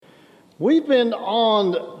We've been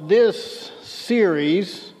on this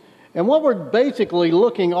series, and what we're basically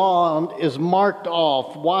looking on is marked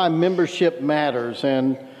off why membership matters.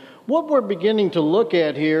 And what we're beginning to look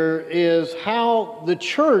at here is how the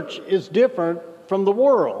church is different from the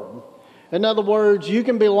world. In other words, you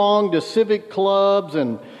can belong to civic clubs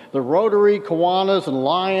and the Rotary, Kiwanis, and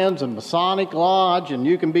Lions, and Masonic Lodge, and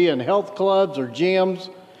you can be in health clubs or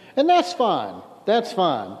gyms, and that's fine. That's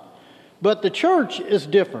fine. But the church is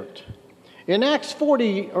different. In Acts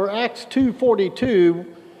 2:42,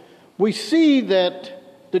 we see that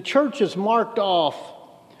the church is marked off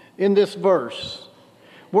in this verse,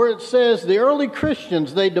 where it says, the early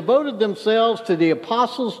Christians, they devoted themselves to the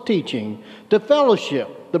apostles' teaching, to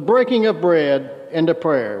fellowship, the breaking of bread, and to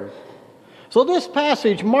prayer. So this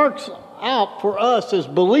passage marks out for us as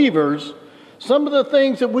believers some of the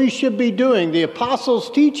things that we should be doing. The apostles'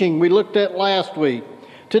 teaching we looked at last week.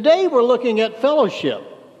 Today we're looking at fellowship.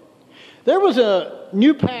 There was a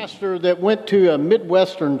new pastor that went to a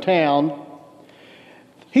Midwestern town.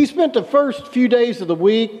 He spent the first few days of the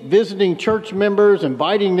week visiting church members,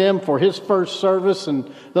 inviting them for his first service, and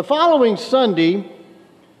the following Sunday,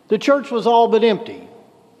 the church was all but empty.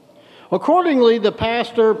 Accordingly, the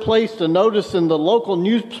pastor placed a notice in the local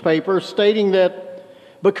newspaper stating that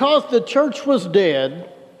because the church was dead,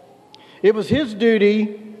 it was his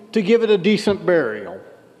duty to give it a decent burial.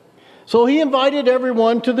 So he invited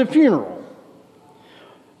everyone to the funeral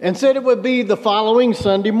and said it would be the following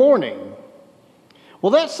Sunday morning.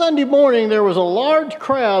 Well, that Sunday morning, there was a large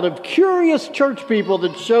crowd of curious church people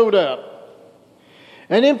that showed up.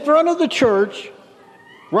 And in front of the church,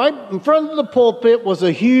 right in front of the pulpit, was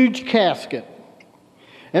a huge casket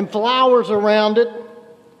and flowers around it.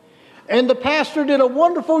 And the pastor did a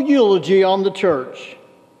wonderful eulogy on the church.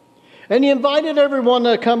 And he invited everyone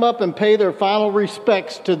to come up and pay their final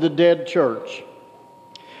respects to the dead church.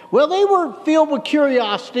 Well, they were filled with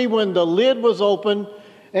curiosity when the lid was open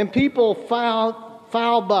and people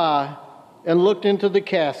filed by and looked into the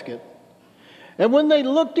casket. And when they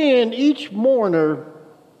looked in, each mourner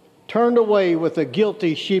turned away with a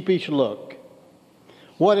guilty, sheepish look.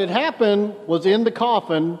 What had happened was in the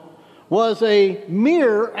coffin was a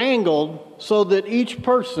mirror angled so that each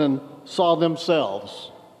person saw themselves.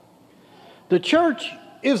 The church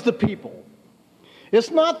is the people.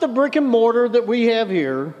 It's not the brick and mortar that we have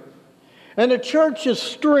here. And a church's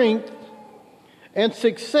strength and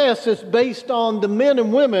success is based on the men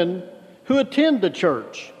and women who attend the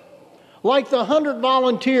church. Like the 100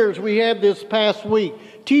 volunteers we had this past week,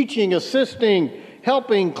 teaching, assisting,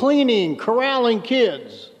 helping, cleaning, corralling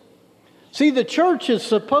kids. See, the church is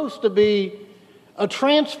supposed to be a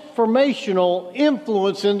transformational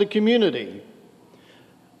influence in the community.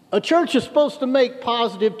 A church is supposed to make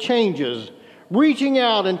positive changes, reaching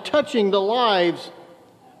out and touching the lives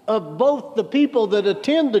of both the people that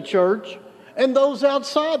attend the church and those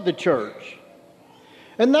outside the church.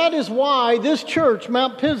 And that is why this church,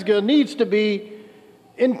 Mount Pisgah, needs to be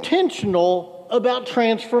intentional about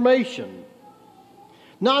transformation.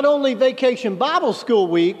 Not only Vacation Bible School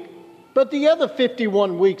Week, but the other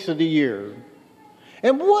 51 weeks of the year.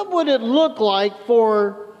 And what would it look like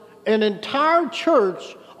for an entire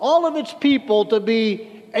church, all of its people, to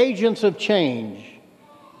be agents of change?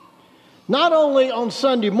 Not only on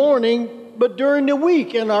Sunday morning, but during the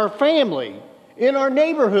week in our family, in our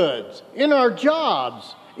neighborhoods, in our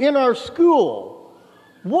jobs, in our school.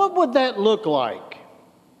 What would that look like?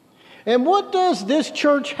 And what does this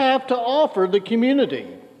church have to offer the community?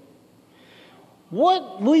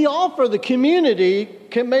 What we offer the community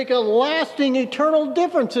can make a lasting, eternal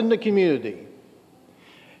difference in the community.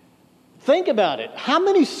 Think about it. How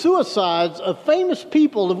many suicides of famous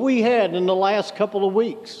people have we had in the last couple of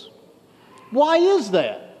weeks? Why is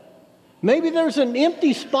that? Maybe there's an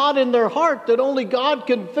empty spot in their heart that only God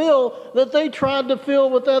can fill, that they tried to fill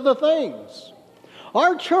with other things.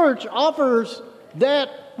 Our church offers that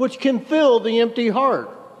which can fill the empty heart.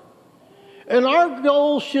 And our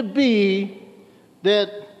goal should be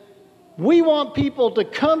that we want people to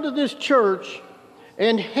come to this church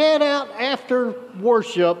and head out after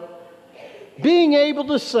worship being able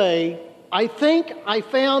to say, I think I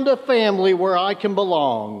found a family where I can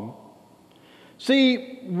belong.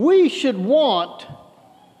 See, we should want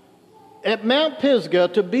at Mount Pisgah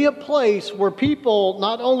to be a place where people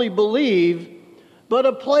not only believe, but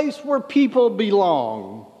a place where people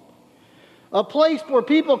belong. A place where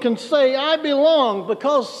people can say, I belong,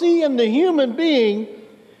 because see, in the human being,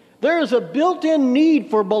 there is a built-in need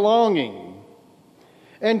for belonging.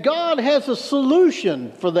 And God has a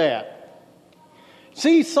solution for that.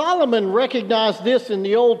 See, Solomon recognized this in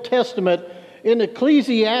the Old Testament in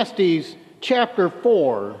Ecclesiastes chapter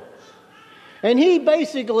 4. And he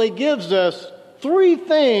basically gives us three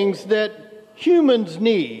things that humans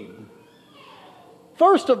need.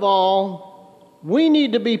 First of all, we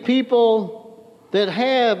need to be people that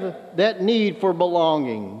have that need for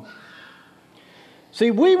belonging.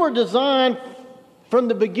 See, we were designed from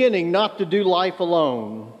the beginning not to do life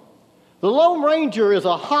alone. The Lone Ranger is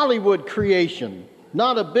a Hollywood creation,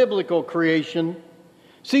 not a biblical creation.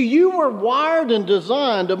 See, you were wired and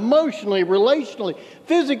designed emotionally, relationally,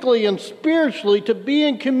 physically, and spiritually to be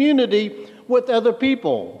in community with other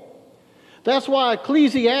people. That's why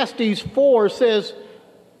Ecclesiastes 4 says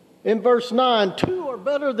in verse 9, 2 are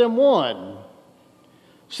better than one.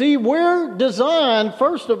 See, we're designed,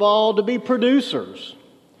 first of all, to be producers,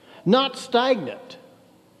 not stagnant.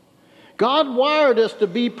 God wired us to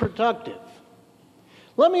be productive.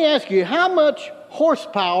 Let me ask you, how much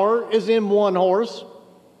horsepower is in one horse?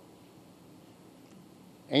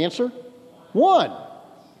 Answer, 1.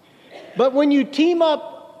 But when you team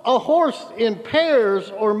up a horse in pairs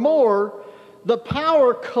or more, the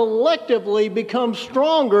power collectively becomes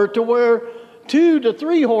stronger to where 2 to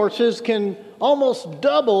 3 horses can almost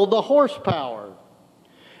double the horsepower.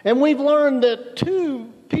 And we've learned that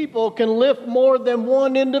 2 people can lift more than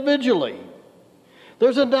 1 individually.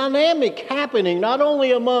 There's a dynamic happening not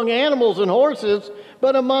only among animals and horses,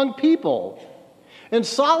 but among people. And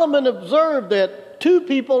Solomon observed that 2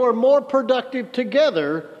 people are more productive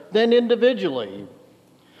together than individually.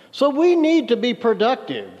 So we need to be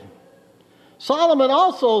productive. Solomon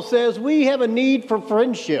also says we have a need for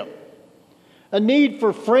friendship. A need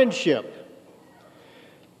for friendship.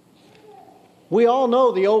 We all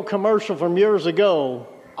know the old commercial from years ago,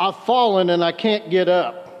 I've fallen and I can't get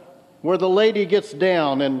up, where the lady gets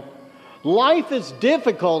down. And life is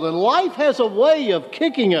difficult and life has a way of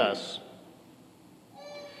kicking us.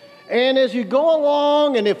 And as you go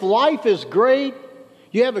along, and if life is great,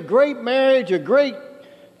 you have a great marriage, a great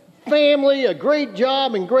family, a great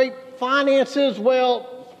job, and great finances,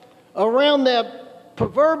 well, around that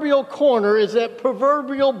proverbial corner is that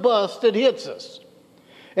proverbial bus that hits us.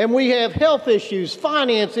 And we have health issues,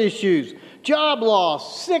 finance issues, job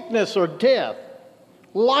loss, sickness, or death.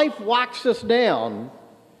 Life whacks us down.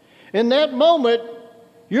 In that moment,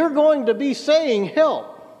 you're going to be saying help.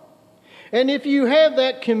 And if you have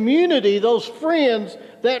that community, those friends,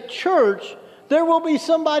 that church, there will be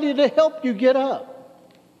somebody to help you get up.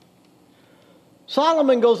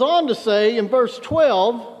 Solomon goes on to say in verse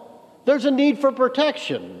 12, there's a need for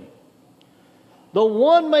protection. Though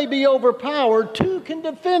one may be overpowered, 2 can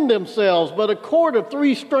defend themselves, but a cord of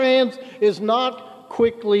 3 strands is not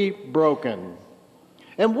quickly broken.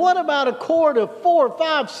 And what about a cord of 4,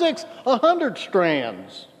 5, 6, 100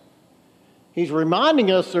 strands? He's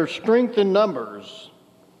reminding us there's strength in numbers,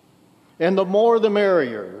 and the more the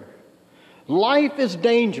merrier. Life is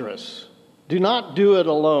dangerous. Do not do it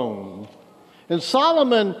alone. And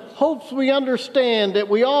Solomon hopes we understand that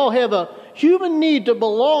we all have a human need to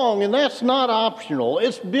belong, and that's not optional.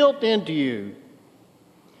 It's built into you.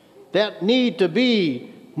 That need to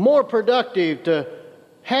be more productive, to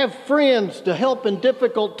have friends to help in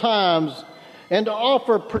difficult times, and to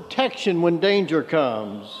offer protection when danger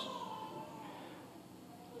comes.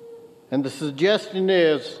 And the suggestion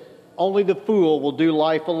is, only the fool will do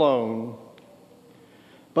life alone.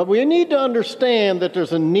 But we need to understand that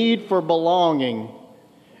there's a need for belonging.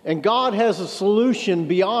 And God has a solution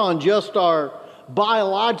beyond just our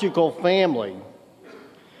biological family.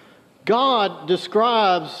 God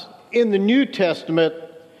describes in the New Testament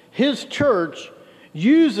His church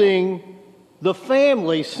using the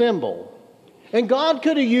family symbol. And God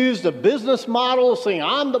could have used a business model saying,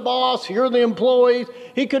 I'm the boss, you're the employees.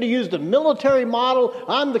 He could have used a military model,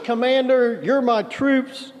 I'm the commander, you're my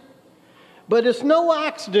troops. But it's no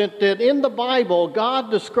accident that in the Bible,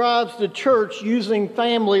 God describes the church using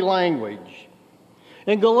family language.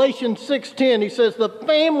 In Galatians 6:10, he says, the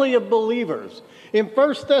family of believers. In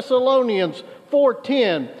 1 Thessalonians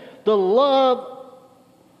 4:10, the love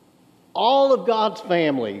all of God's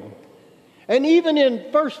family. And even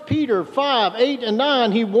in 1 Peter 5:8 and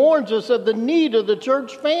 9, he warns us of the need of the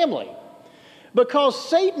church family. Because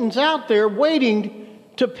Satan's out there waiting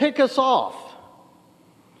to pick us off.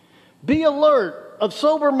 Be alert, of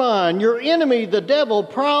sober mind. Your enemy, the devil,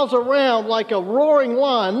 prowls around like a roaring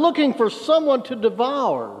lion, looking for someone to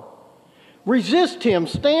devour. Resist him.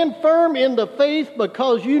 Stand firm in the faith,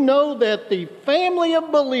 because you know that the family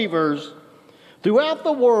of believers throughout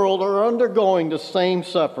the world are undergoing the same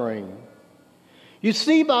suffering. You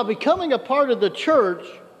see, by becoming a part of the church,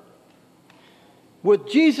 with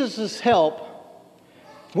Jesus' help,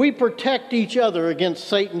 we protect each other against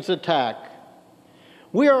Satan's attack.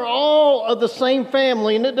 We are all of the same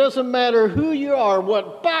family, and it doesn't matter who you are,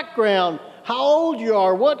 what background, how old you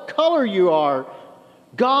are, what color you are.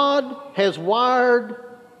 God has wired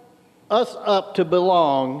us up to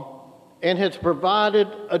belong and has provided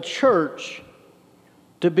a church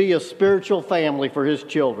to be a spiritual family for his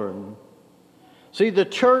children. See, the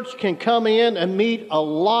church can come in and meet a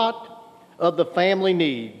lot of the family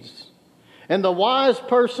needs. And the wise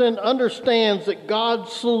person understands that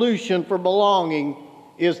God's solution for belonging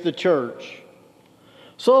is the church.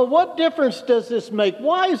 So what difference does this make?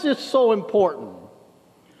 Why is this so important?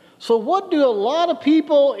 So what do a lot of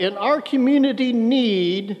people in our community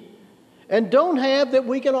need and don't have that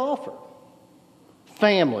we can offer?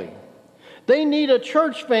 Family. They need a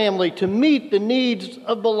church family to meet the needs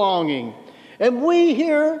of belonging. And we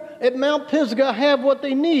here at Mount Pisgah have what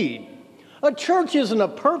they need. A church isn't a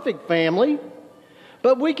perfect family,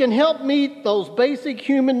 but we can help meet those basic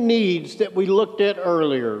human needs that we looked at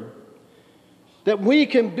earlier. That we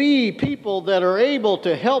can be people that are able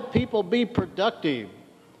to help people be productive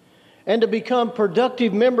and to become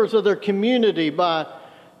productive members of their community by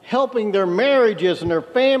helping their marriages and their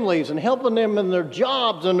families and helping them in their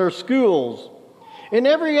jobs and their schools. In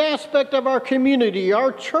every aspect of our community,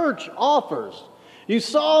 our church offers. You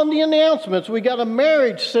saw in the announcements, we got a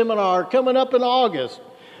marriage seminar coming up in August.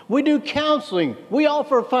 We do counseling. We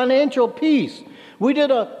offer financial peace. We did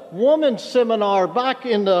a women's seminar back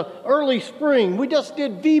in the early spring. We just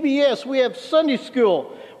did VBS. We have Sunday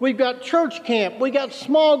school. We've got church camp. We got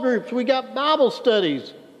small groups. We got Bible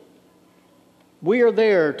studies. We are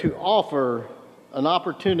there to offer an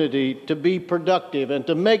opportunity to be productive and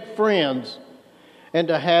to make friends and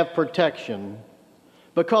to have protection,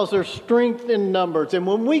 because there's strength in numbers. And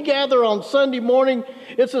when we gather on Sunday morning,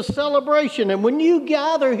 it's a celebration. And when you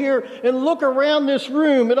gather here and look around this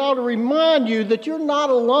room, it ought to remind you that you're not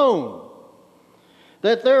alone,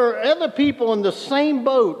 that there are other people in the same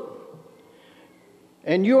boat,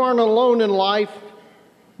 and you aren't alone in life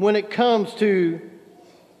when it comes to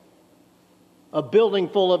a building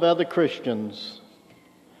full of other Christians.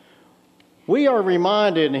 We are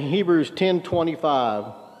reminded in Hebrews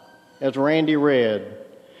 10:25, as Randy read,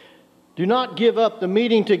 do not give up the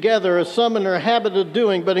meeting together as some in their habit of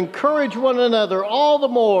doing, but encourage one another all the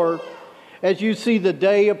more as you see the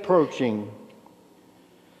day approaching.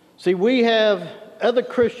 See, we have other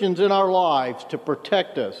Christians in our lives to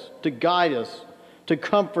protect us, to guide us, to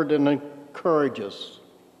comfort and encourage us.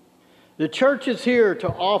 The church is here to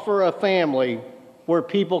offer a family where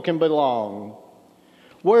people can belong,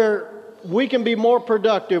 where we can be more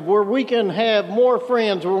productive, where we can have more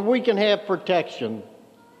friends, where we can have protection.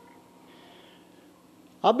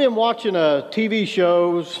 I've been watching TV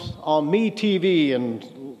shows on MeTV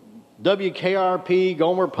and WKRP,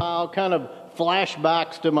 Gomer Pyle, kind of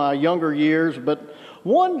flashbacks to my younger years. But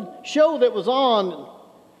one show that was on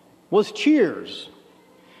was Cheers.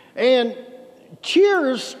 And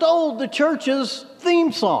Cheers stole the church's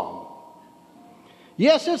theme song.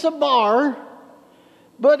 Yes, it's a bar,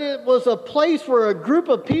 but it was a place where a group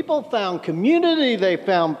of people found community, they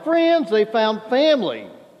found friends, they found family.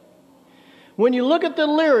 When you look at the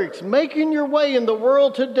lyrics, making your way in the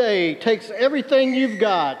world today takes everything you've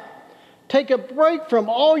got. Take a break from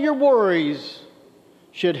all your worries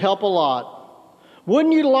should help a lot.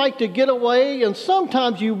 Wouldn't you like to get away? And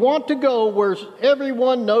sometimes you want to go where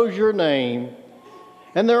everyone knows your name,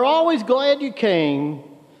 and they're always glad you came.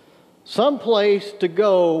 Someplace to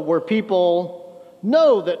go where people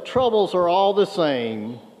know that troubles are all the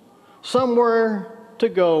same. Somewhere to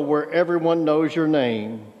go where everyone knows your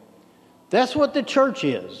name. That's what the church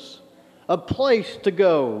is. A place to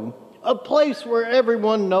go. A place where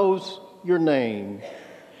everyone knows your name.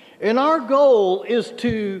 And our goal is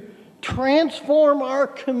to transform our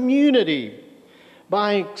community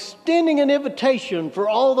by extending an invitation for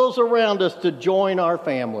all those around us to join our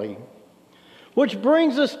family. Which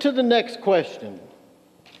brings us to the next question.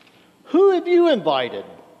 Who have you invited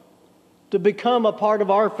to become a part of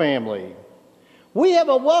our family? We have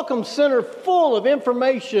a welcome center full of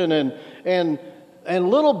information and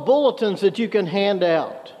little bulletins that you can hand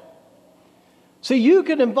out. See, you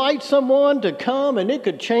could invite someone to come and it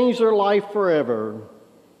could change their life forever.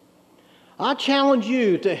 I challenge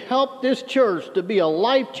you to help this church to be a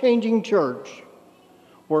life-changing church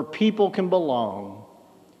where people can belong.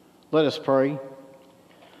 Let us pray.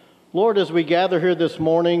 Lord, as we gather here this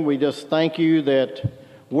morning, we just thank you that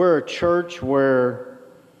we're a church where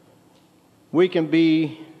we can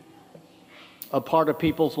be a part of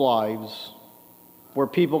people's lives, where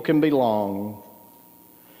people can belong.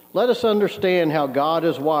 Let us understand how God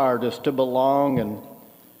has wired us to belong, and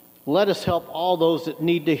let us help all those that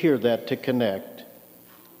need to hear that to connect.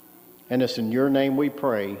 And it's in your name we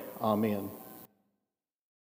pray. Amen.